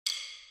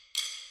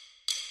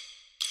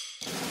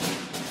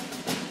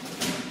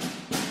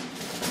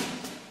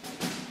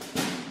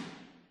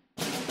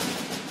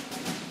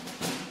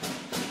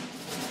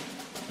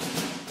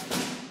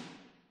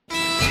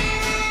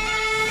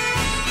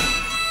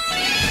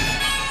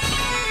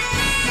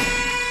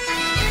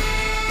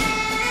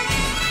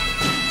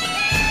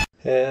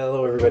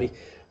Hello, everybody.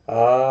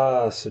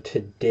 So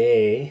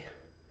today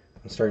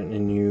I'm starting a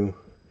new,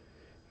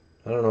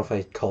 I don't know if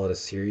I call it a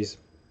series.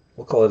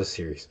 We'll call it a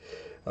series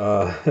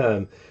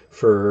uh,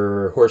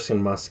 for horse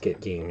and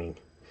musket gaming.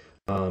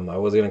 I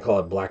was going to call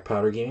it black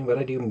powder gaming, but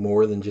I do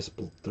more than just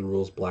the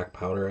rules black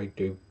powder. I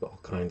do all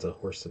kinds of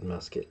horse and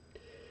musket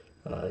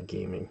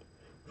gaming,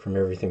 from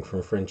everything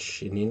from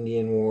French and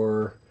Indian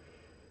War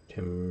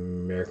to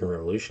American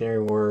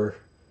Revolutionary War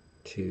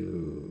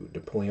to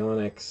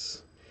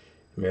Napoleonics,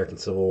 American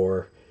Civil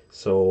War.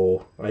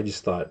 So I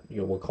just thought,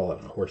 we'll call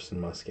it horse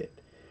and musket.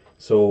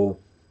 So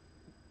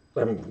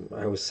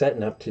I was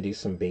setting up to do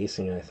some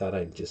basing, and I thought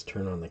I'd just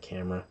turn on the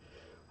camera.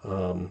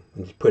 I'm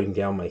just putting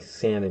down my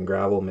sand and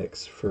gravel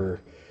mix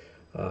for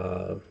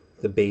uh,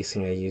 the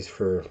basing I use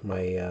for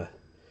my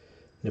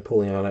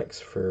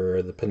Napoleonics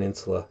for the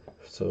peninsula,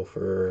 so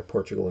for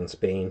Portugal and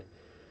Spain.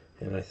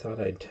 And I thought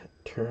I'd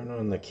turn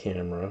on the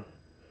camera,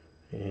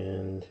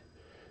 and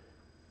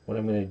what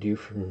I'm going to do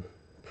from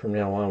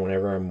now on,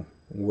 whenever I'm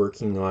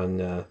working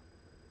on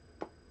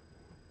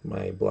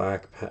my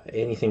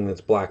anything that's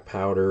black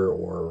powder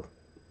or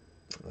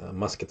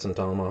muskets and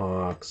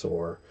tomahawks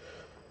or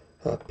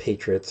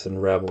patriots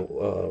and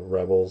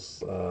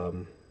rebels,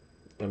 I'm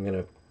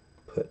gonna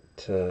put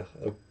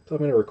I'm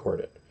gonna record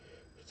it,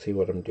 see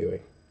what I'm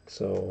doing.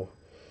 So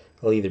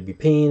I'll either be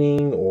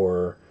painting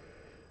or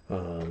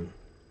um,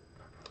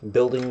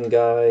 building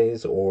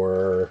guys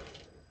or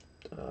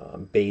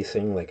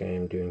basing like I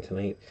am doing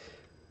tonight.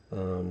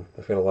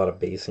 I've got a lot of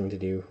basing to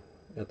do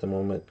at the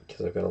moment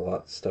because I've got a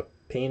lot of stuff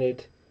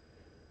painted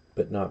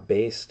but not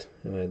based,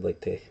 and I'd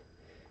like to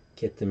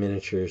get the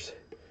miniatures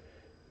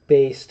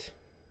based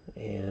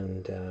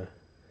and so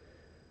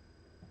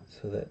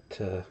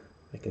that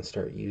I can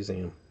start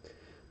using them.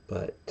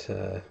 But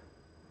I'm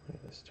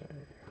gonna start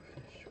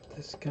finish with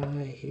this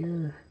guy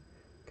here.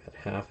 Got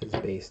half his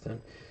base done,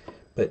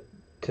 but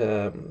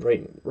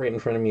right in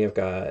front of me I've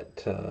got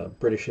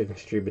British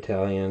Infantry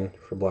Battalion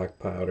for black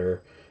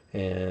powder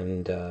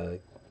and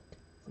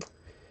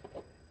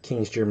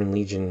King's German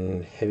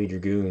Legion Heavy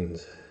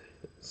Dragoons.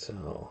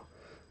 So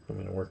I'm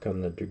going to work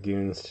on the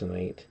Dragoons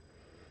tonight,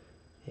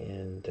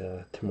 and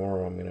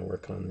tomorrow I'm going to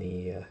work on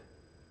the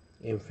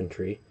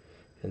infantry,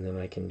 and then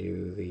I can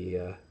do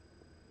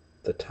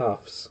the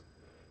toughs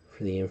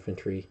for the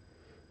infantry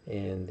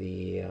and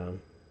the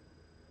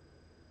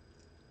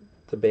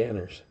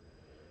banners.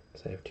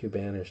 So I have two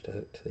banners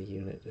to the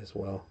unit as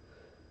well.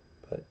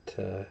 But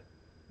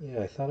yeah,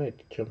 I thought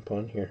I'd jump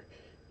on here.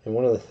 And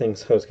one of the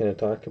things I was going to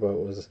talk about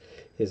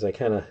is I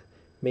kind of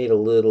made a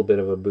little bit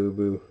of a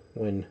boo-boo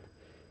when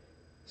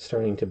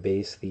starting to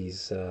base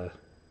these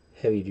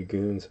heavy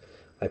dragoons.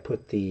 I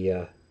put the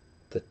I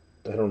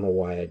don't know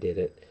why I did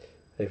it.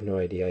 I have no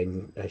idea.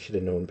 I should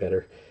have known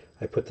better.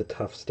 I put the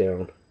toughs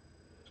down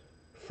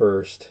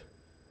first,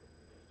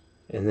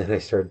 and then I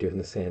started doing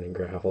the sand and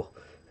gravel.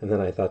 And then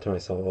I thought to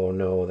myself, oh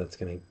no, it's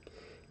gonna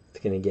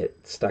get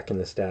stuck in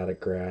the static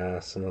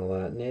grass and all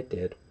that, and it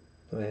did.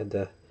 I had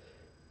to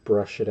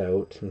brush it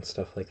out and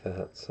stuff like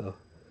that. So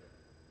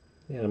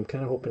yeah, I'm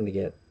kind of hoping to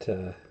get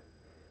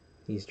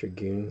these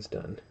dragoons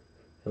done.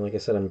 And like I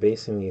said, I'm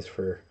basing these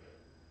for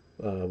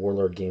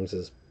Warlord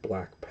Games'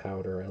 black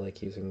powder. I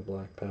like using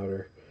black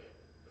powder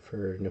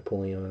for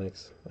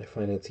Napoleonics. I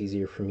find it's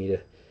easier for me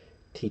to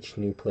teach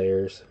new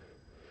players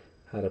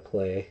how to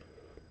play,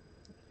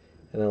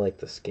 and I like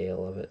the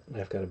scale of it.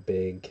 I've got a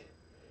big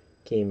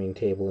gaming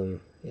table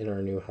in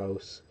our new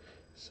house,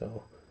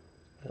 so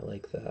I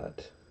like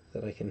that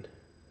I can,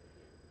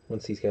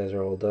 once these guys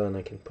are all done,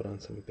 I can put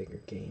on some bigger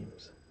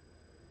games.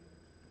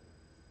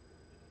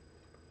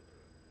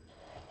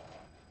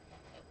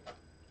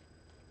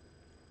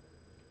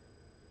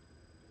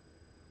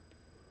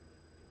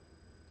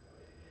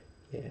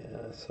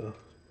 Yeah, so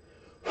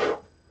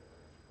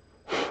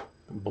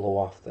blow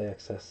off the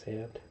excess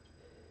sand,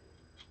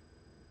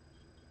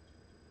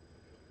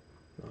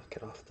 knock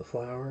it off the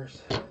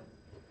flowers. There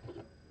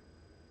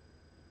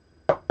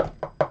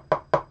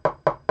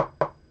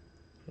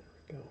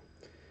we go.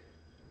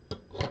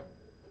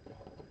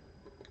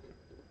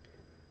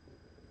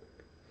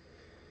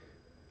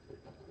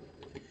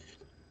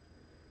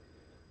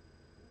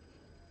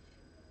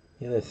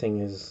 The other thing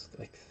is,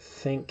 I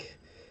think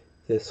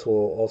this will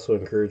also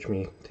encourage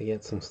me to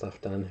get some stuff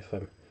done if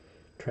I'm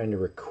trying to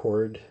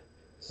record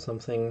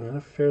something on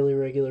a fairly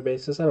regular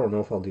basis. I don't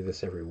know if I'll do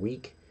this every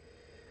week,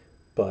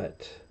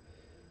 but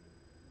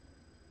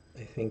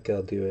I think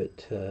I'll do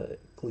it at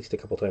least a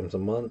couple times a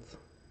month.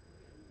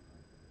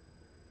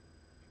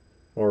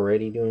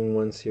 Already doing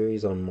one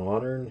series on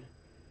modern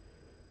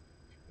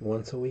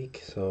once a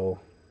week, so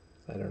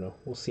I don't know.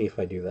 We'll see if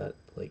I do that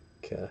like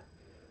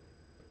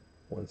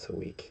once a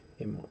week.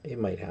 It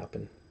might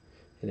happen,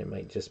 and it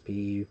might just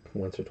be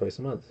once or twice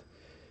a month.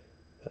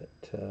 But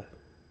I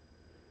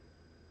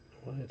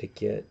wanted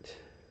to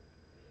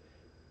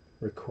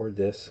record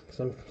this because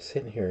I'm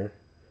sitting here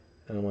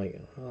and I'm like,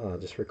 oh, I'll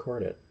just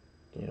record it.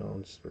 I'll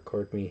just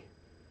record me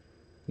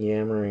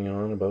yammering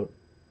on about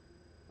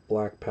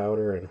black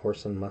powder and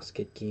horse and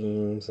musket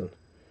games and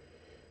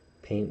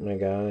paint my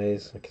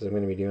guys, because I'm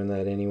going to be doing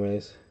that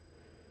anyways.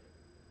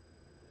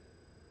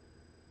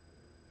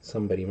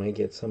 Somebody might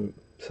get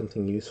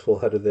something useful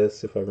out of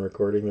this if I'm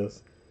recording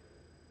this.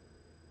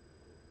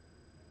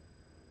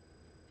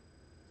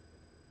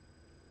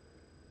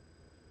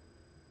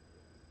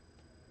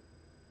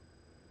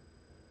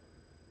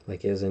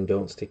 Like, as in,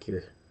 don't stick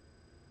your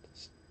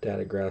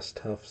static grass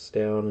tufts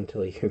down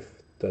until you've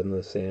done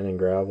the sand and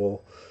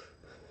gravel.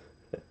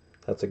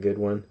 That's a good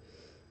one.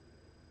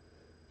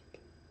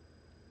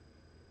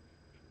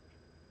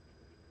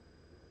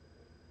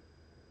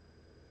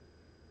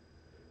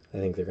 I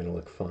think they're going to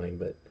look fine,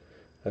 but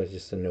I was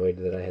just annoyed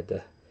that I had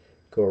to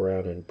go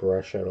around and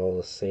brush out all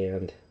the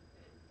sand.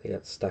 They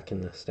got stuck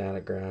in the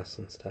static grass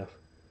and stuff.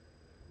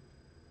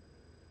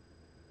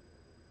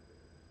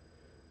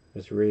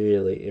 It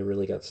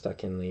really got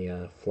stuck in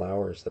the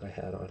flowers that I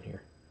had on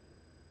here.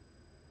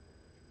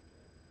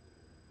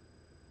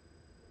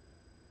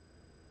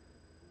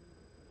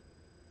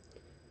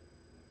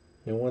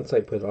 And once I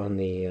put on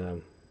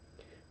the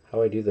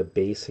how I do the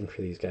basing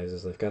for these guys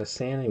is I've got a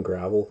sand and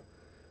gravel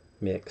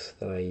mix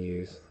that I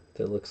use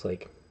that looks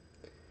like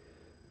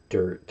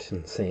dirt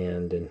and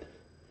sand, and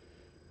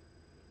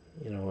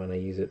when I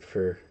use it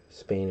for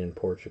Spain and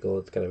Portugal,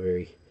 it's got a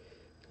very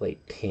light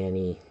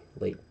tanny,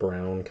 light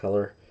brown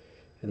color.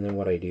 And then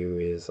what I do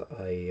is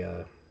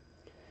I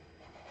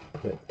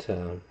put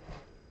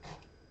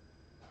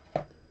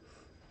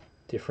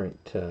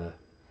different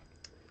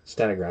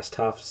static grass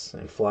tufts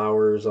and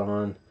flowers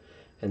on,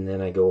 and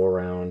then I go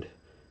around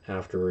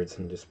afterwards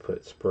and just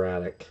put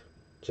sporadic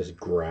just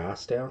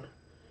grass down.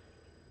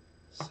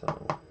 So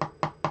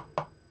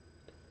knock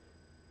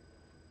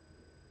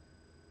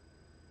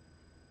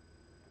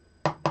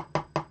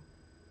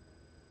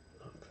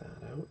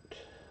that out.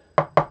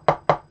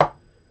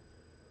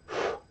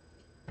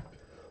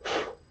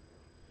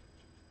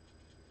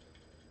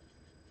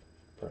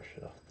 Brush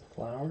it off the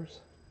flowers.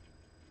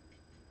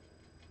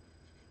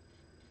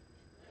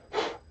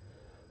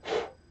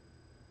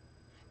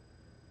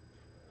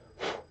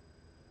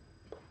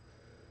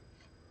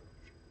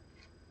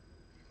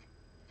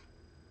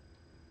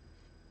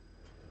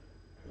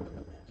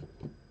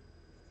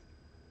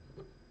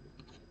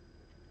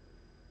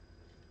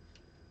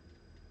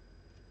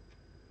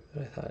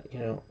 But I thought,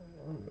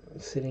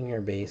 sitting here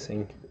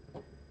basing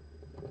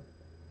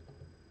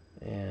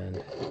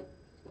and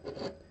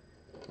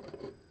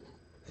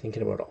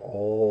thinking about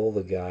all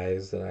the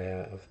guys that I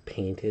have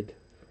painted,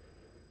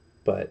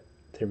 but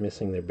they're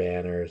missing their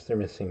banners, they're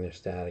missing their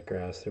static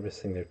grass, they're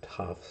missing their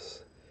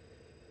tufts.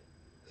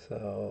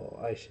 So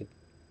I should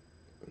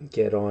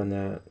get on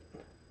that,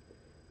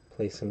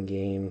 play some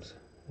games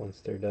once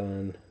they're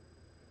done.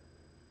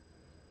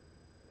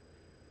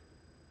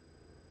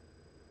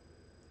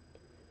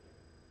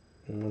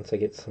 And once I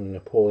get some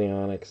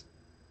Napoleonics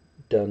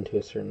done to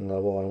a certain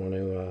level, I want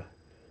to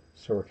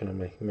start working on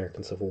my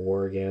American Civil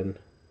War again.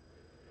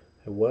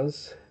 I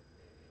was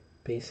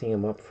basing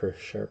them up for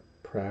sharp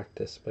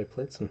practice, but I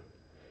played some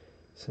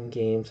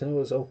games and it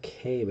was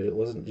okay, but it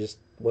wasn't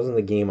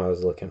the game I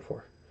was looking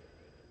for.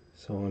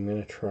 So I'm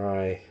gonna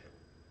try.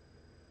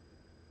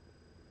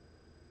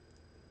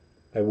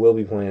 I will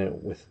be playing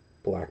it with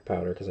black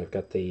powder because I've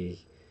got the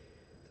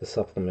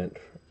supplement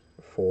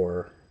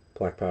for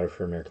black powder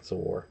for American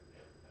Civil War.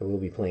 I will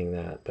be playing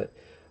that, but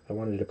I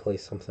wanted to play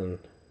something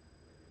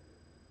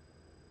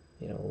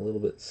a little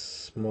bit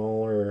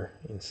smaller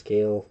in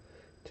scale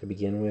to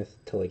begin with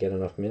till I get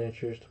enough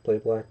miniatures to play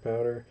black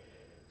powder.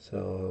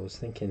 So I was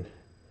thinking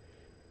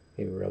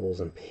maybe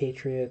Rebels and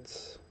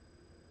Patriots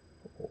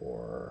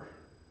or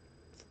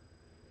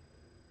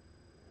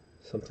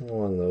something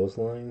along those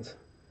lines,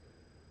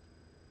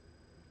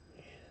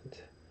 and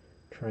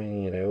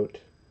trying it out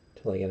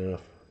till I get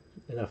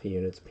enough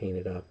units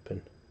painted up.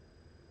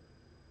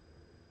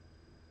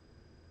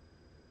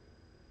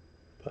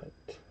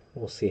 But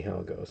we'll see how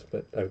it goes.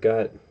 But I've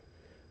got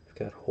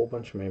a whole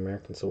bunch of my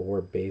American Civil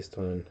War based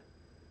on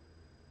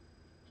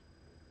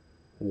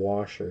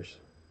washers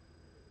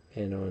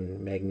and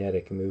on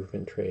magnetic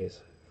movement trays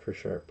for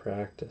sharp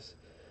practice.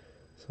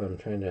 So I'm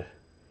trying to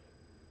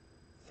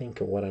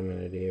think of what I'm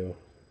going to do.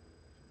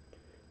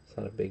 It's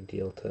not a big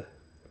deal to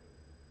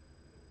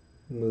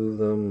move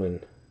them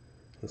and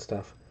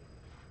stuff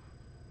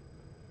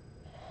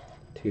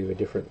to a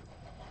different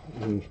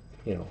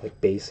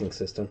like basing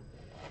system.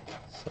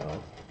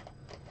 So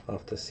I'll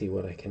have to see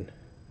what I can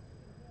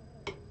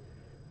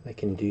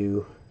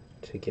do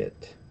to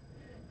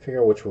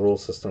figure out which rule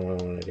system I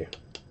want to do.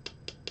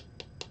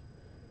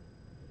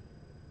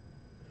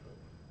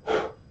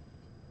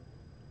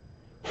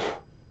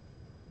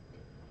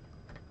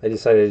 I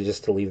decided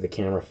just to leave the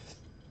camera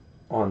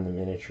on the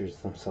miniatures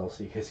themselves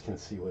so you guys can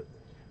see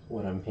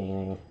what I'm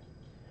painting.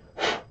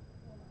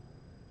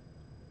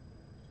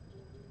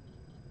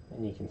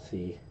 And you can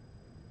see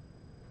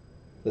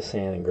the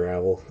sand and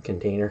gravel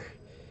container.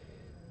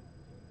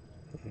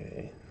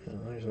 Okay, now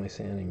there's my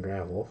sand and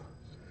gravel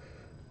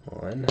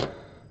on.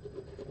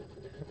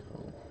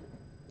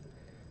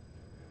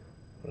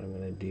 What I'm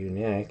going to do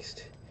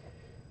next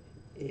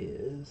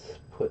is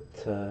put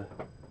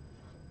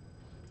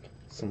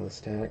some of the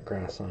static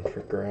grass on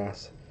for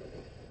grass.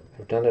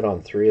 I've done it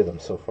on 3 of them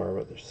so far,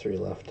 but there's 3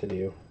 left to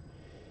do.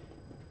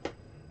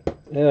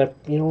 And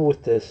you know,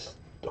 with this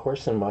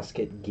horse and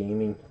musket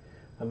gaming,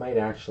 I might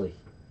actually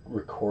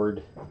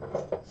record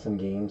some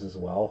games as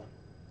well,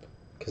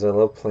 because I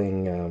love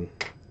playing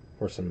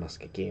horse and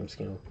musket games,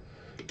 you know.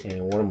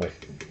 And one of my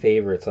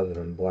favorites, other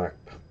than black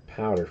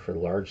powder for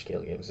large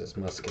scale games, is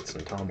muskets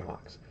and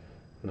tomahawks.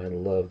 And I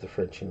love the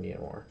French Indian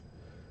War.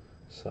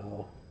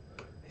 So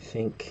I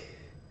think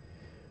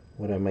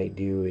what I might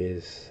do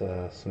is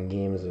some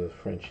games of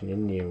French and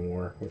Indian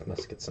War with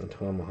muskets and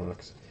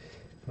tomahawks.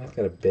 And I've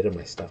got a bit of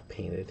my stuff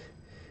painted,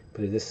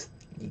 but this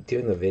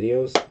doing the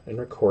videos and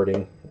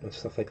recording and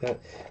stuff like that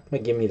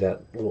might give me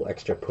that little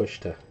extra push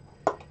to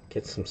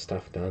get some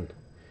stuff done.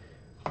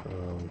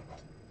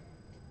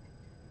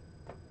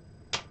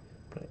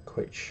 Not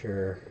quite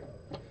sure.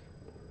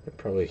 I'd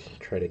probably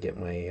try to get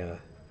my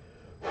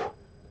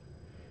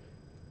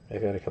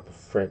I've got a couple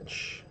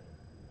French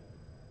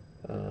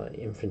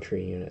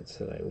infantry units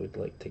that I would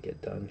like to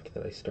get done,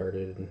 that I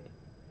started, and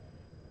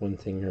one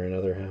thing or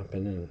another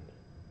happened,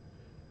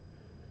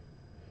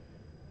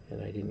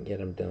 and I didn't get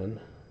them done.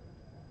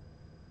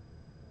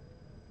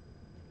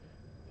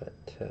 But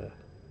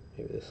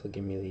maybe this will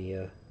give me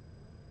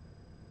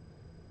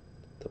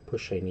the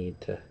push I need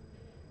to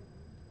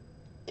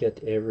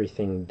get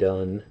everything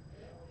done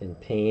and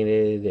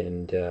painted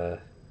and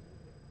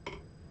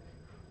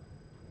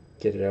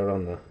get it out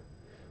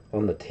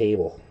on the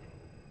table.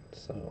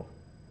 So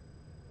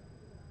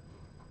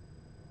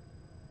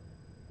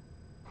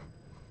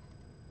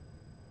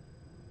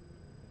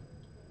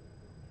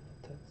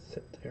let that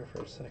sit there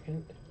for a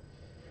second.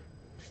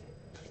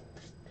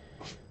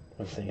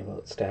 One thing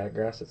about static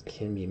grass, it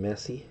can be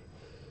messy,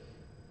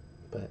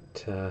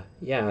 but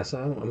yeah. So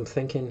I'm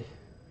thinking,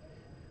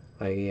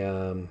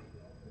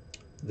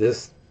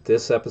 this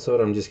episode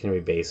I'm just going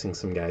to be basing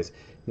some guys.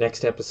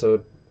 Next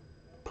episode,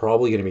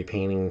 probably going to be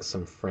painting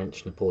some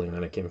French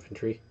Napoleonic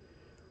infantry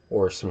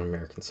or some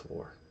American Civil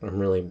War. I'm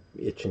really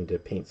itching to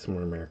paint some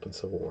more American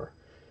Civil War.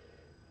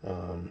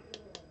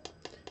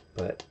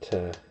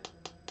 But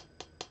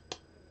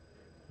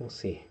we'll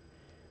see.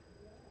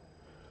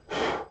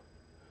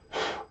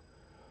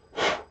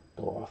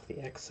 Blow off the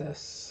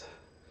excess.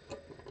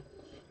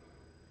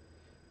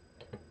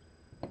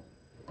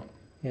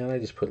 And I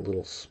just put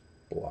little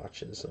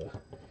splotches of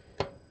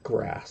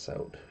grass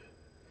out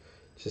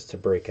just to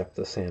break up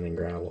the sand and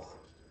gravel.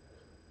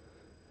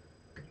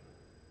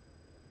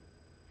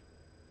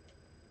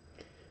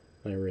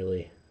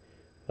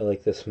 I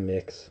like this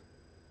mix.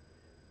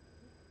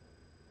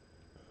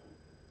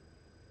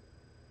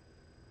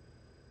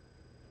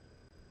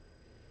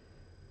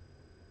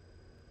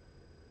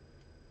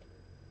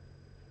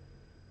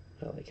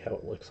 I like how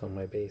it looks on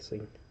my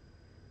basing.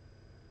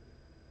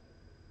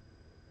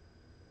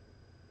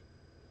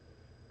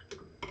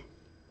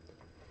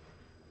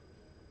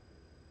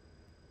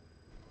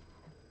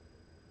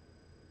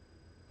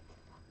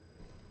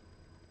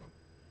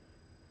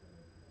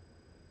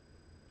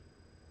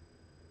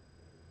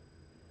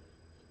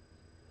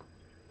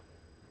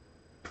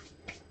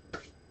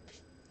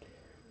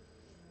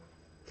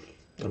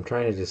 I'm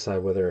trying to decide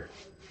whether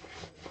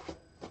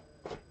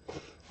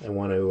I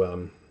want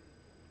to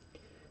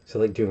so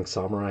I like doing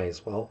samurai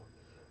as well,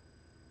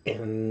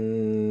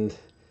 and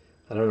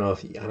I don't know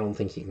if I don't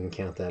think you can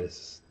count that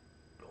as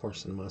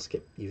horse and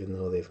musket, even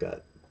though they've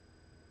got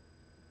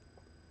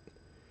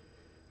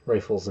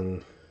rifles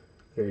and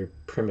very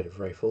primitive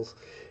rifles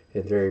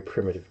and very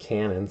primitive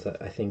cannons.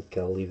 I think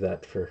I'll leave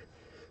that for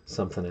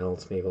something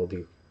else. Maybe I'll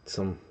do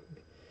some.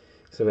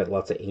 So I've got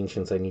lots of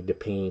ancients I need to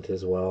paint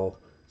as well.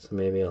 So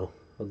maybe I'll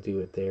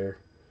do it there.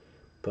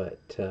 But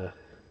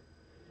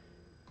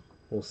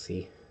we'll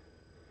see.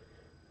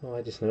 Oh,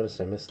 I just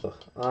noticed I missed the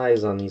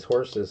eyes on these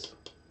horses.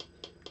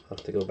 I'll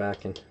have to go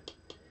back and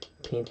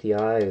paint the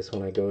eyes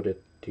when I go to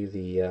do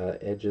the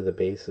edge of the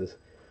bases,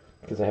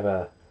 because I have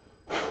a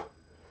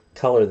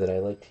color that I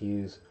like to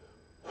use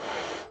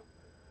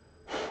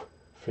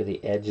for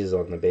the edges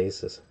on the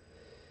bases.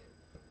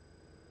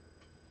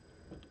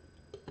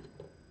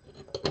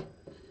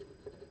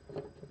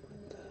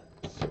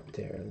 Sit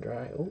there and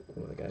dry. Oh,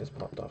 the guy's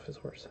popped off his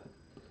horse.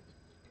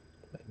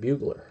 My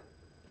bugler.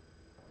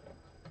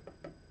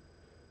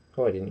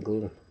 Oh, I didn't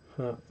glue him.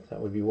 Huh, that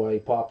would be why he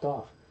popped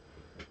off.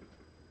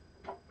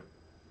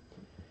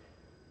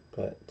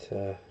 But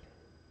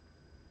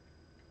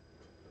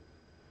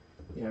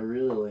yeah, I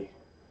really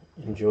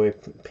enjoy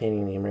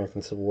painting the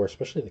American Civil War,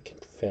 especially the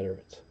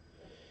Confederates,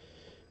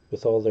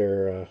 with all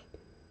their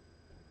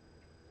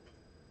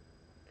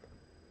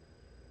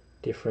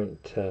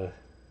different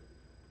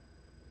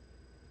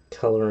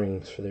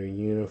colorings for their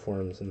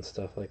uniforms and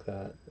stuff like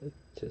that.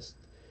 It's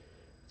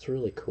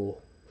really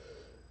cool,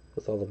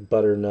 with all the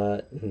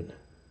butternut and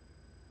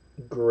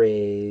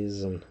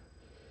grays and,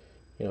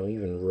 you know,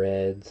 even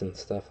reds and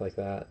stuff like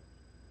that.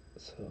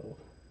 So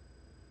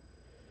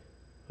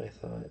I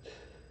thought,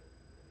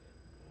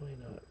 why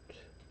not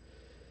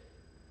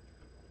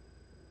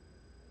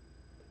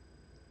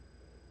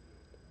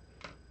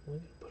I'm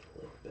going to put a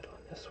little bit on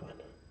this one.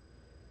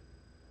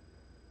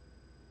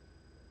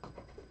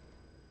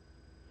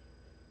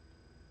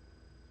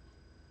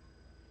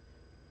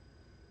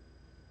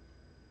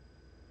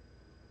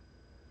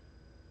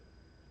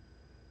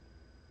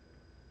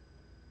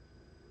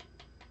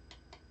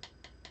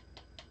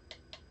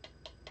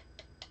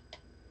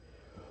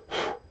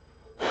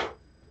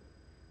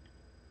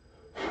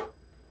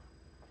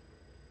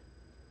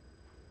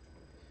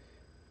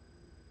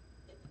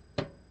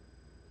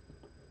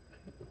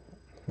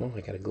 Oh,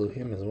 I gotta glue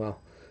him as well.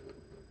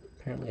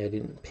 Apparently I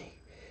didn't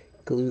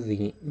glue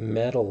the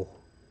metal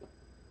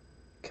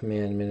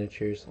command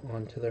miniatures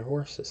onto their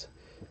horses.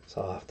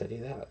 So I'll have to do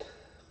that.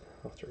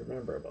 I'll have to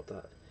remember about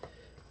that.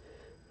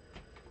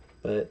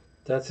 But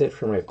that's it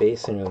for my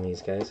basing on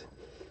these guys.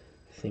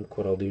 I think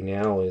what I'll do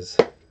now is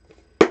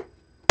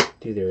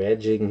do their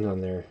edging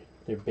on their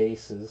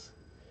bases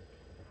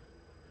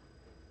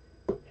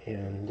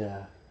and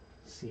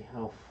see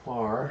how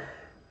far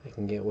I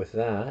can get with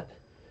that.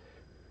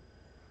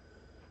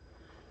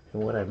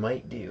 And what I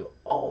might do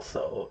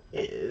also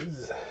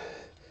is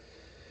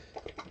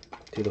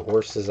do the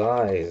horse's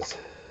eyes.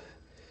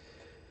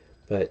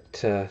 But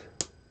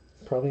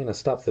probably going to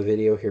stop the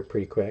video here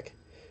pretty quick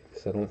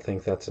because I don't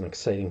think that's an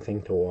exciting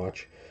thing to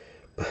watch.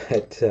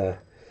 But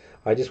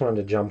I just wanted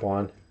to jump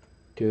on,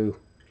 do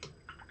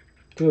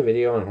a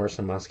video on Horse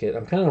and Musket.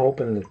 I'm kind of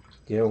hoping that,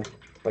 you know,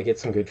 I get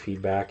some good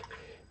feedback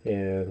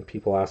and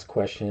people ask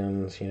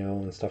questions, you know,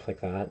 and stuff like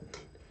that.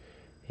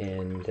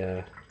 And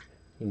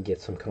you can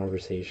get some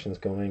conversations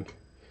going.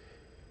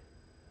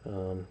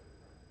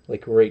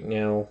 Like right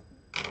now,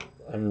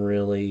 I'm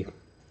really,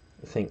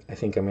 I think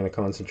I'm going to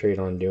concentrate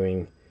on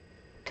doing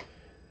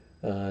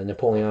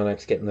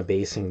Napoleonics, getting the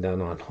basing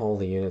done on all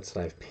the units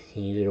that I've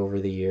painted over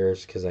the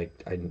years, because I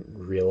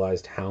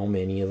realized how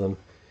many of them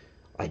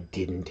I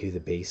didn't do the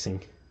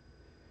basing,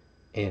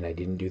 and I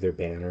didn't do their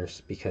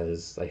banners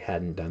because I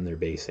hadn't done their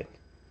basing,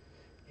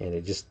 and they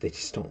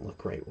just don't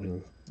look right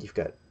when you've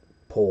got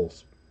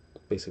poles,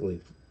 basically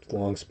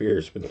long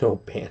spears with no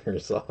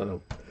banners on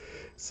them.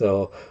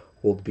 So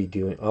I'll be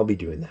doing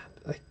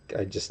that.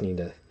 I just need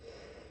to.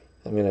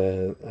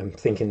 I'm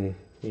thinking,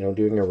 you know,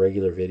 doing a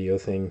regular video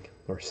thing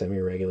or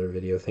semi-regular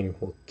video thing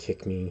will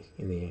kick me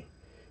in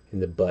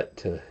the butt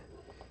to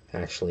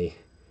actually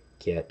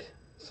get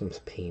some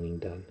painting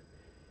done.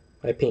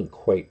 I paint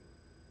quite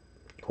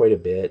a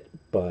bit,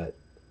 but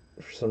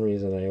for some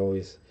reason I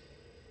always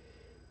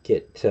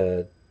get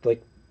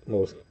like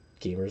most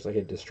gamers, I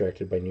get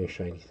distracted by new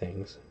shiny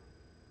things.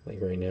 Like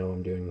right now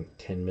I'm doing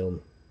 10 mil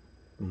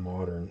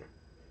modern.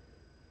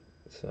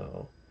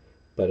 So,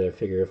 but I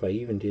figure if I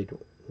even did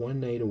one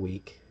night a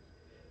week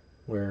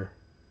where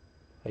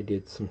I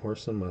did some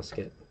Horse and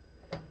Musket,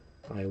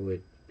 I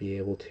would be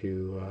able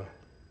to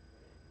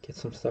get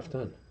some stuff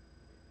done.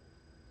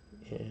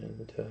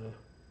 And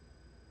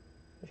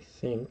I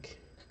think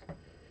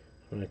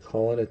I'm going to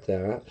call it at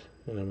that,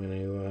 and I'm going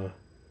to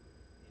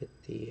hit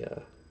the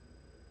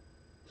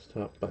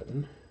stop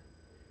button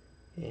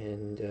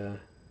and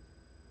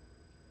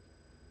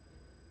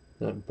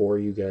not bore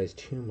you guys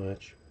too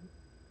much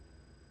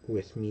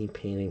with me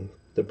painting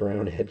the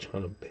brown edge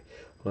on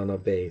a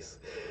base.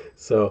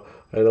 So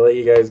I'm gonna let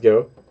you guys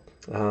go.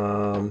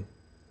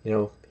 You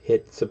know,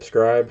 hit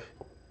subscribe,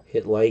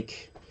 hit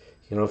like.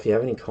 You know, if you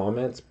have any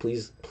comments,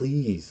 please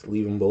leave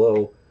them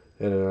below,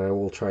 and I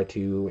will try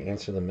to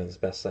answer them as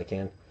best I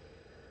can.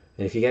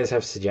 And if you guys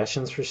have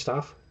suggestions for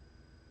stuff,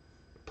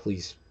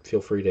 please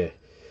feel free to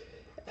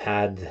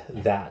add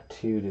that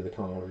to the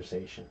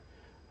conversation.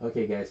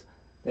 Okay, guys,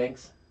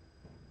 thanks,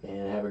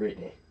 and have a great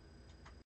day.